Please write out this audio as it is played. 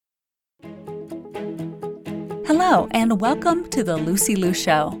Hello, and welcome to the Lucy Liu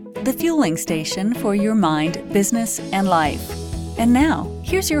Show, the fueling station for your mind, business, and life. And now,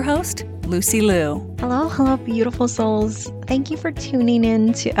 here's your host, Lucy Liu. Hello, beautiful souls. Thank you for tuning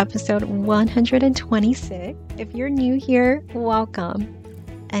in to episode 126. If you're new here, welcome.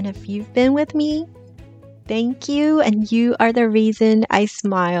 And if you've been with me, thank you, and you are the reason I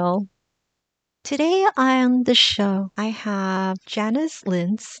smile. Today on the show, I have Janice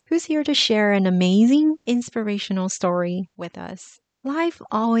Lintz, who's here to share an amazing, inspirational story with us. Life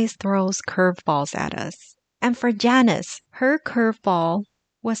always throws curveballs at us. And for Janice, her curveball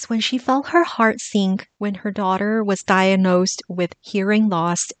was when she felt her heart sink when her daughter was diagnosed with hearing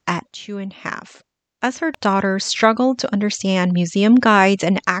loss at 2.5. As her daughter struggled to understand museum guides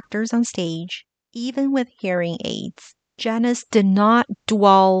and actors on stage, even with hearing aids, Janice did not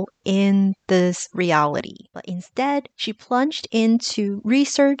dwell in this reality, but instead she plunged into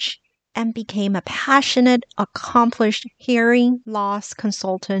research and became a passionate, accomplished hearing loss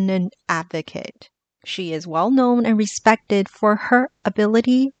consultant and advocate. She is well known and respected for her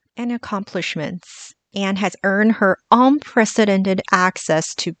ability and accomplishments and has earned her unprecedented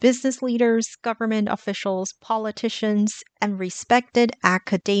access to business leaders, government officials, politicians, and respected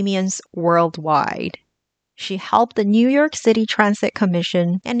academians worldwide. She helped the New York City Transit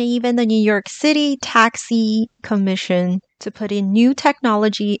Commission and even the New York City Taxi Commission to put in new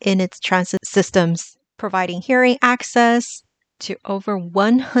technology in its transit systems, providing hearing access to over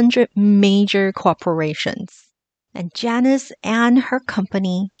 100 major corporations. And Janice and her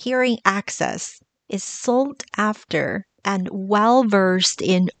company, Hearing Access, is sought after and well-versed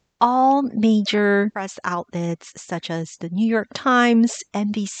in all major press outlets such as the New York Times,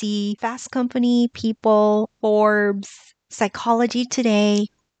 NBC, Fast Company, People, Forbes, Psychology Today,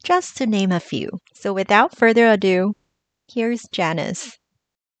 just to name a few. So without further ado, here's Janice.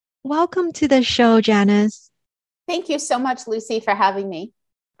 Welcome to the show, Janice. Thank you so much, Lucy, for having me.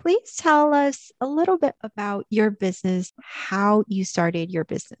 Please tell us a little bit about your business, how you started your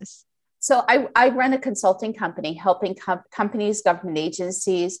business. So I run a consulting company helping companies, government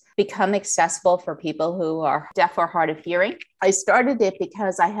agencies become accessible for people who are deaf or hard of hearing. I started it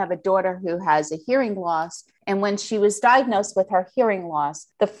because I have a daughter who has a hearing loss. And when she was diagnosed with her hearing loss,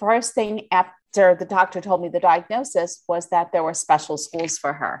 the first thing after the doctor told me the diagnosis was that there were special schools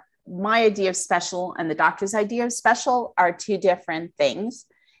for her. My idea of special and the doctor's idea of special are two different things.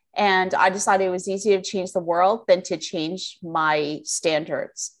 And I decided it was easier to change the world than to change my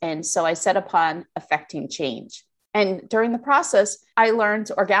standards. And so I set upon affecting change. And during the process, I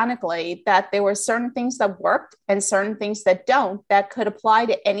learned organically that there were certain things that worked and certain things that don't that could apply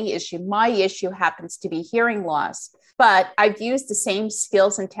to any issue. My issue happens to be hearing loss, but I've used the same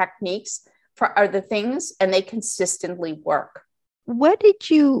skills and techniques for other things, and they consistently work. What did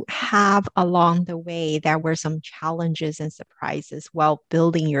you have along the way that were some challenges and surprises while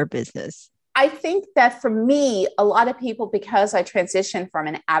building your business? I think that for me, a lot of people, because I transitioned from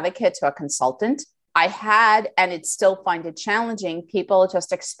an advocate to a consultant, I had, and it still find it challenging, people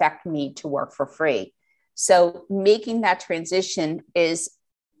just expect me to work for free. So making that transition is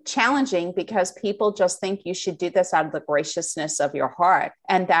challenging because people just think you should do this out of the graciousness of your heart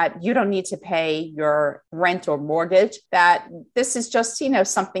and that you don't need to pay your rent or mortgage, that this is just,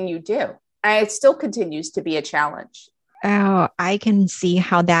 something you do. And it still continues to be a challenge. Oh, I can see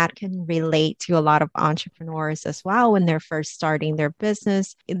how that can relate to a lot of entrepreneurs as well. When they're first starting their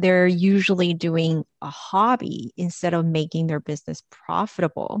business, they're usually doing a hobby instead of making their business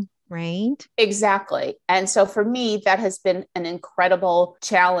profitable. Right? Exactly. And so for me, that has been an incredible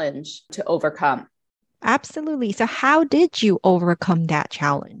challenge to overcome. Absolutely. So how did you overcome that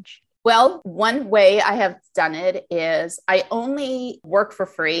challenge? Well, one way I have done it is I only work for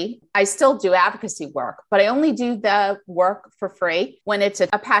free. I still do advocacy work, but I only do the work for free when it's a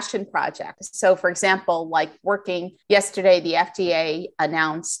passion project. So for example, like working yesterday, the FDA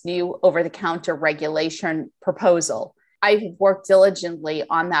announced new over-the-counter regulation proposal. I've worked diligently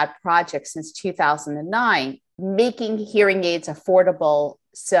on that project since 2009, making hearing aids affordable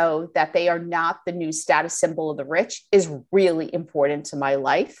so that they are not the new status symbol of the rich is really important to my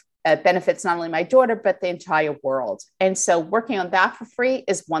life. It benefits not only my daughter, but the entire world. And so working on that for free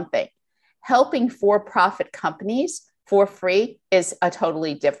is one thing. Helping for-profit companies for free is a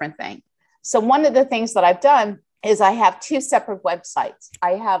totally different thing. So one of the things that I've done is I have two separate websites.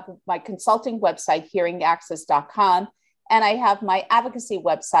 I have my consulting website, hearingaccess.com, and I have my advocacy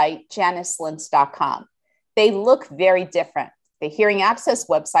website, janicelintz.com. They look very different. The Hearing Access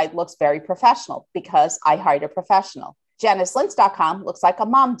website looks very professional because I hired a professional. janicelintz.com looks like a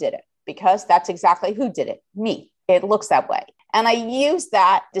mom did it because that's exactly who did it, me. It looks that way. And I use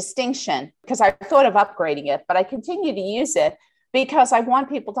that distinction because I thought of upgrading it, but I continue to use it because I want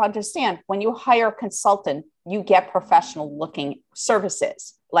people to understand when you hire a consultant, you get professional looking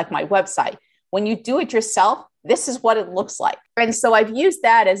services like my website. When you do it yourself, this is what it looks like. And so I've used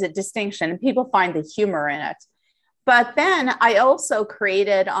that as a distinction, and people find the humor in it. But then I also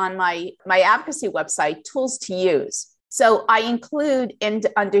created on my advocacy website tools to use. So I include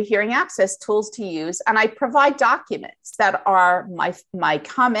under hearing access tools to use, and I provide documents that are my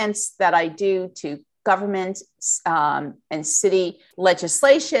comments that I do to government and city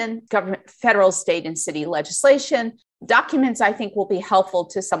legislation, government, federal, state, and city legislation. Documents I think will be helpful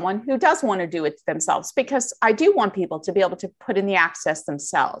to someone who does want to do it themselves, because I do want people to be able to put in the access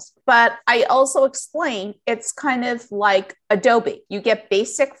themselves. But I also explain it's kind of like Adobe. You get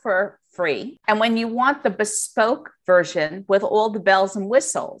basic for free. And when you want the bespoke version with all the bells and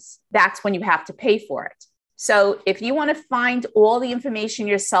whistles, that's when you have to pay for it. So if you want to find all the information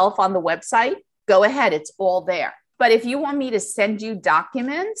yourself on the website, go ahead, it's all there. But if you want me to send you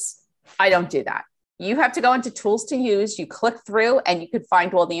documents, I don't do that. You have to go into tools to use, you click through, and you can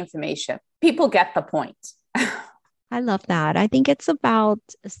find all the information. People get the point. I love that. I think it's about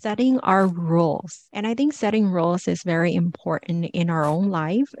setting our rules. And I think setting rules is very important in our own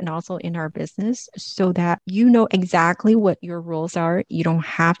life and also in our business, so that you know exactly what your rules are. You don't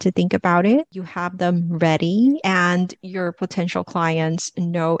have to think about it. You have them ready, and your potential clients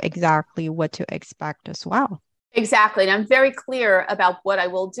know exactly what to expect as well. Exactly. And I'm very clear about what I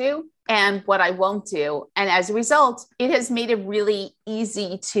will do and what I won't do. And as a result, it has made it really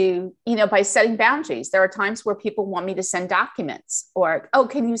easy to, by setting boundaries. There are times where people want me to send documents or, oh,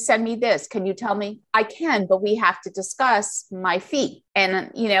 can you send me this? Can you tell me? I can, but we have to discuss my fee.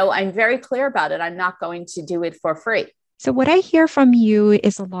 And, I'm very clear about it. I'm not going to do it for free. So what I hear from you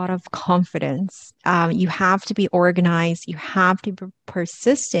is a lot of confidence. You have to be organized. You have to be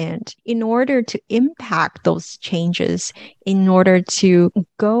persistent in order to impact those changes, in order to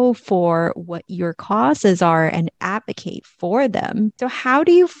go for what your causes are and advocate for them. So how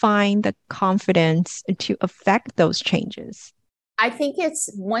do you find the confidence to affect those changes? I think it's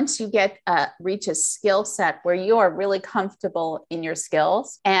once you reach a skill set where you are really comfortable in your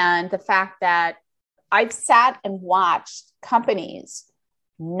skills, and the fact that I've sat and watched companies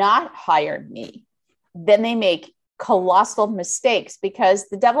not hire me. Then they make colossal mistakes because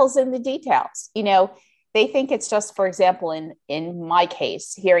the devil's in the details. They think it's just, for example, in my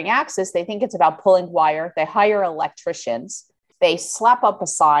case, hearing access, they think it's about pulling wire. They hire electricians. They slap up a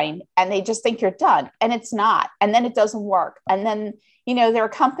sign and they just think you're done. And it's not. And then it doesn't work. And then, there are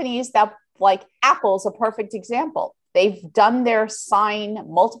companies that, like Apple's a perfect example. They've done their sign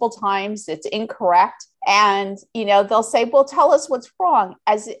multiple times. It's incorrect. And, they'll say, well, tell us what's wrong.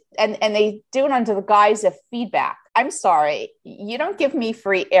 And they do it under the guise of feedback. I'm sorry, you don't give me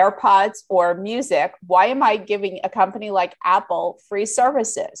free AirPods or music. Why am I giving a company like Apple free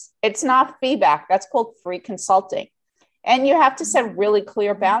services? It's not feedback. That's called free consulting. And you have to set really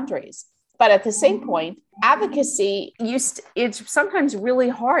clear boundaries. But at the same point, advocacy, it's sometimes really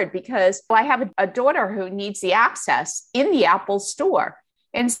hard because I have a daughter who needs the access in the Apple store.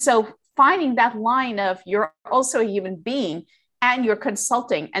 And so finding that line of you're also a human being and you're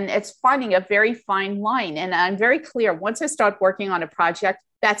consulting, and it's finding a very fine line. And I'm very clear, once I start working on a project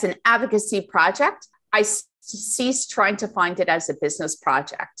that's an advocacy project, I cease trying to find it as a business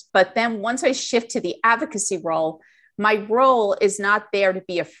project. But then once I shift to the advocacy role, my role is not there to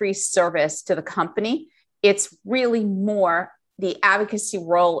be a free service to the company. It's really more the advocacy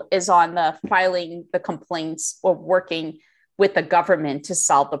role is on the filing the complaints or working with the government to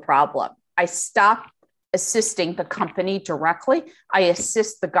solve the problem. I stop assisting the company directly. I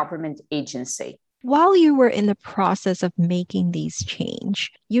assist the government agency. While you were in the process of making these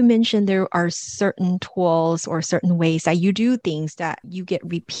change, you mentioned there are certain tools or certain ways that you do things that you get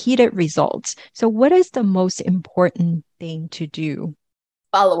repeated results. So what is the most important thing to do?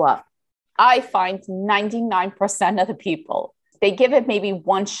 Follow up. I find 99% of the people, they give it maybe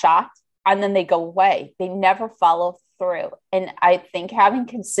one shot and then they go away. They never follow through. And I think having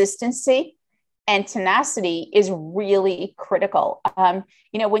consistency and tenacity is really critical.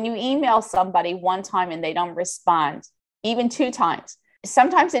 When you email somebody one time and they don't respond, even two times,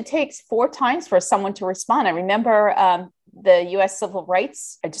 sometimes it takes 4 times for someone to respond. I remember the U.S. Civil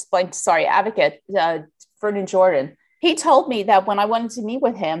Rights, advocate, Vernon Jordan. He told me that when I wanted to meet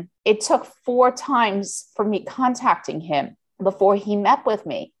with him, it took 4 times for me contacting him before he met with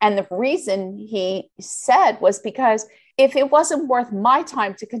me. And the reason he said was because if it wasn't worth my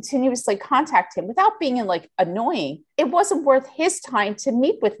time to continuously contact him without being annoying, it wasn't worth his time to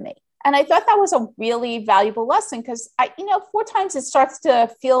meet with me. And I thought that was a really valuable lesson because four times it starts to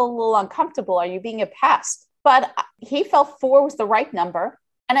feel a little uncomfortable. Are you being a pest? But he felt four was the right number.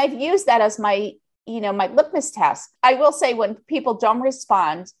 And I've used that as my litmus test. I will say when people don't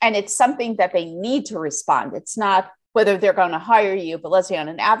respond and it's something that they need to respond, it's not whether they're going to hire you, but let's say on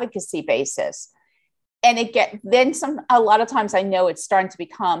an advocacy basis. And a lot of times I know it's starting to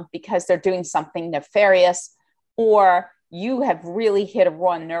become because they're doing something nefarious or you have really hit a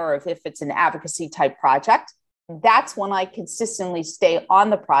raw nerve if it's an advocacy type project. That's when I consistently stay on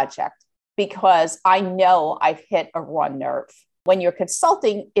the project because I know I've hit a raw nerve. When you're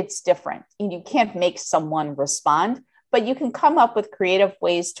consulting, it's different. You can't make someone respond, but you can come up with creative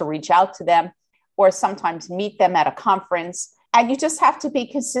ways to reach out to them or sometimes meet them at a conference. And you just have to be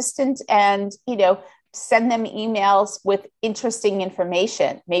consistent and, send them emails with interesting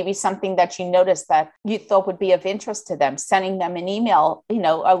information, maybe something that you noticed that you thought would be of interest to them, sending them an email,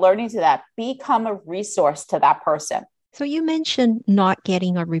 alerting to that, become a resource to that person. So you mentioned not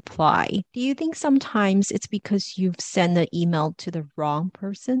getting a reply. Do you think sometimes it's because you've sent the email to the wrong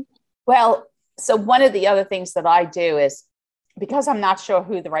person? Well, so one of the other things that I do is because I'm not sure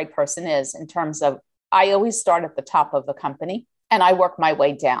who the right person is in terms of, I always start at the top of the company and I work my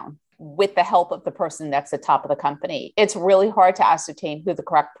way down with the help of the person that's the top of the company. It's really hard to ascertain who the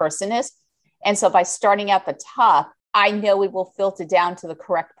correct person is. And so by starting at the top, I know it will filter down to the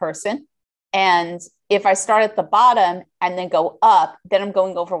correct person. And if I start at the bottom and then go up, then I'm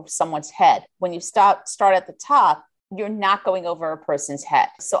going over someone's head. When you start at the top, you're not going over a person's head.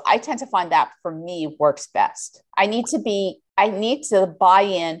 So I tend to find that for me works best. I need the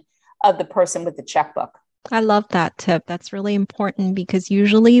buy-in of the person with the checkbook. I love that tip. That's really important because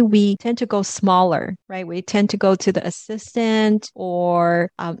usually we tend to go smaller, right? We tend to go to the assistant or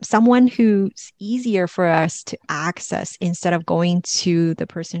someone who's easier for us to access instead of going to the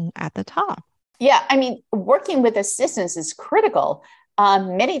person at the top. Yeah, working with assistants is critical.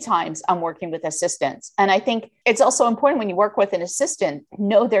 Many times I'm working with assistants. And I think it's also important when you work with an assistant,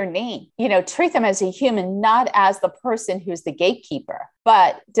 know their name, treat them as a human, not as the person who's the gatekeeper,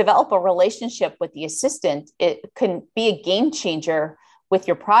 but develop a relationship with the assistant. It can be a game changer with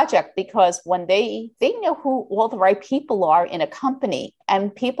your project because when they know who all the right people are in a company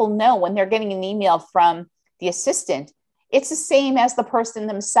and people know when they're getting an email from the assistant, it's the same as the person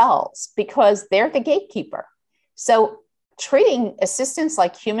themselves because they're the gatekeeper. So treating assistants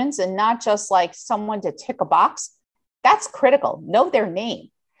like humans and not just like someone to tick a box, that's critical. Know their name.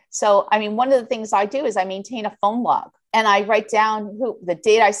 So, one of the things I do is I maintain a phone log and I write down the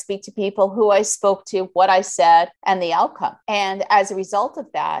date I speak to people, who I spoke to, what I said, and the outcome. And as a result of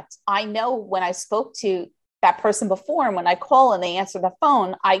that, I know when I spoke to that person before, and when I call and they answer the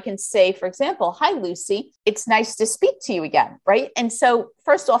phone, I can say, for example, "Hi, Lucy, it's nice to speak to you again," right? And so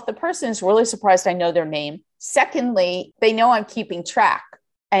first off, the person is really surprised I know their name. Secondly, they know I'm keeping track.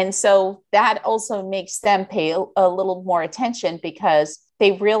 And so that also makes them pay a little more attention because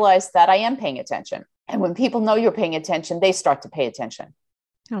they realize that I am paying attention. And when people know you're paying attention, they start to pay attention.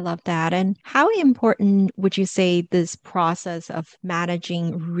 I love that. And how important would you say this process of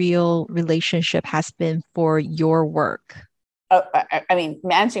managing real relationship has been for your work?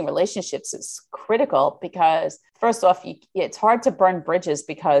 Managing relationships is critical because first off, it's hard to burn bridges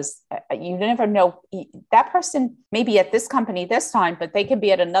because you never know that person may be at this company this time, but they can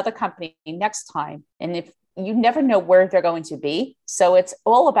be at another company next time. And if you never know where they're going to be. So it's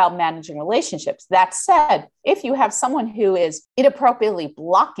all about managing relationships. That said, if you have someone who is inappropriately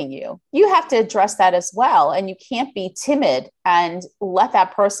blocking you, you have to address that as well. And you can't be timid and let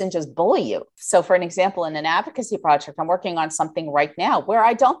that person just bully you. So for an example, in an advocacy project, I'm working on something right now where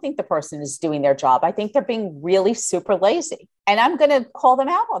I don't think the person is doing their job. I think they're being really super lazy. And I'm going to call them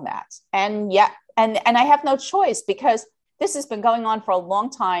out on that. And I have no choice because this has been going on for a long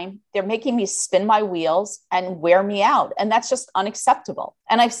time. They're making me spin my wheels and wear me out. And that's just unacceptable.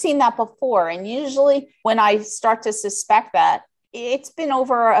 And I've seen that before. And usually when I start to suspect that, it's been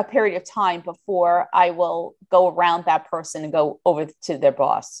over a period of time before I will go around that person and go over to their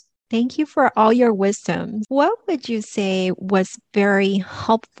boss. Thank you for all your wisdom. What would you say was very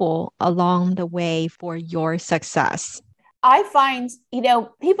helpful along the way for your success? I find,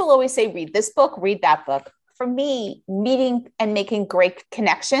 people always say, read this book, read that book. For me, meeting and making great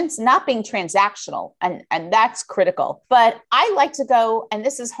connections, not being transactional, and that's critical. But I like to go, and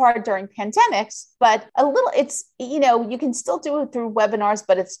this is hard during pandemics, but you can still do it through webinars,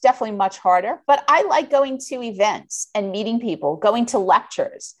 but it's definitely much harder. But I like going to events and meeting people, going to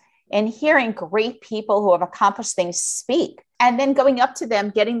lectures and hearing great people who have accomplished things speak. And then going up to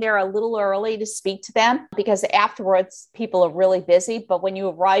them, getting there a little early to speak to them, because afterwards people are really busy. But when you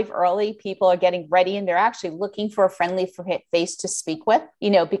arrive early, people are getting ready and they're actually looking for a friendly face to speak with,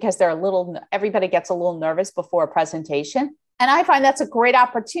 because everybody gets a little nervous before a presentation. And I find that's a great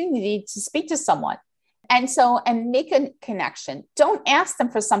opportunity to speak to someone. And make a connection. Don't ask them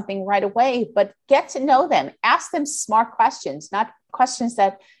for something right away, but get to know them. Ask them smart questions, not questions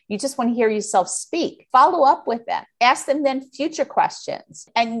that you just want to hear yourself speak. Follow up with them. Ask them then future questions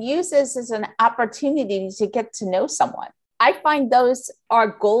and use this as an opportunity to get to know someone. I find those are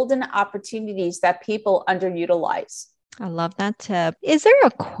golden opportunities that people underutilize. I love that tip. Is there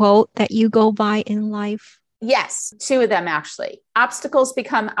a quote that you go by in life? Yes, 2 of them actually. Obstacles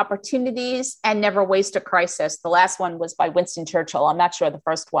become opportunities and never waste a crisis. The last one was by Winston Churchill. I'm not sure the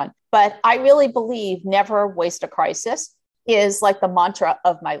first one, but I really believe never waste a crisis is like the mantra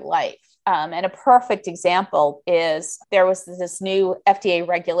of my life. And a perfect example is there was this new FDA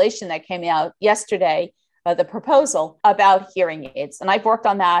regulation that came out yesterday, the proposal about hearing aids. And I've worked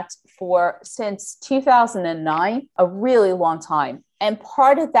on that since 2009, a really long time. And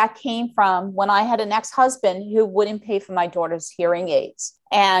part of that came from when I had an ex-husband who wouldn't pay for my daughter's hearing aids.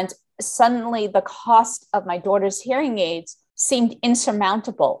 And suddenly the cost of my daughter's hearing aids seemed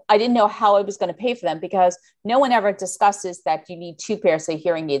insurmountable. I didn't know how I was going to pay for them because no one ever discusses that you need 2 pairs of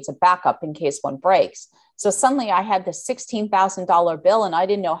hearing aids, a backup in case one breaks. So suddenly I had the $16,000 bill and I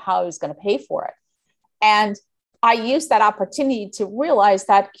didn't know how I was going to pay for it. And I used that opportunity to realize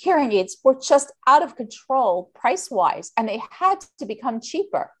that hearing aids were just out of control price-wise, and they had to become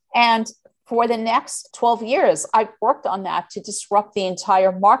cheaper. And for the next 12 years, I've worked on that to disrupt the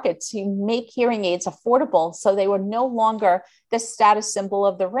entire market to make hearing aids affordable so they were no longer the status symbol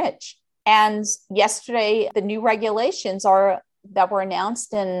of the rich. And yesterday, the new regulations that were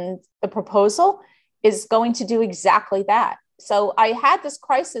announced in the proposal is going to do exactly that. So I had this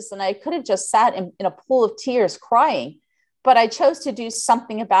crisis and I could have just sat in a pool of tears crying, but I chose to do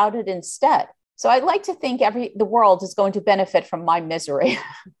something about it instead. So I'd like to think the world is going to benefit from my misery.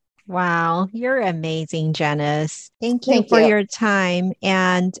 Wow, you're amazing, Janice. Thank you for your time.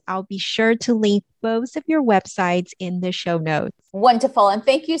 And I'll be sure to link both of your websites in the show notes. Wonderful. And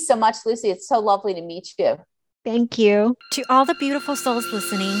thank you so much, Lucy. It's so lovely to meet you. Thank you. To all the beautiful souls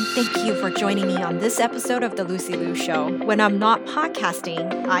listening, thank you for joining me on this episode of The Lucy Liu Show. When I'm not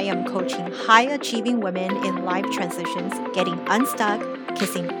podcasting, I am coaching high-achieving women in life transitions, getting unstuck,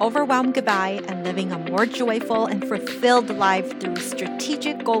 kissing overwhelm goodbye, and living a more joyful and fulfilled life through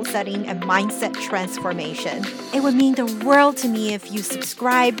strategic goal setting and mindset transformation. It would mean the world to me if you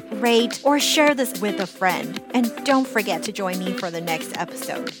subscribe, rate, or share this with a friend. And don't forget to join me for the next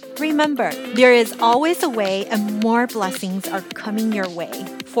episode. Remember, there is always a way and more blessings are coming your way.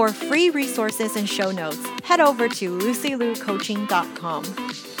 For free resources and show notes, head over to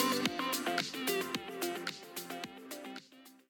lucylucoaching.com.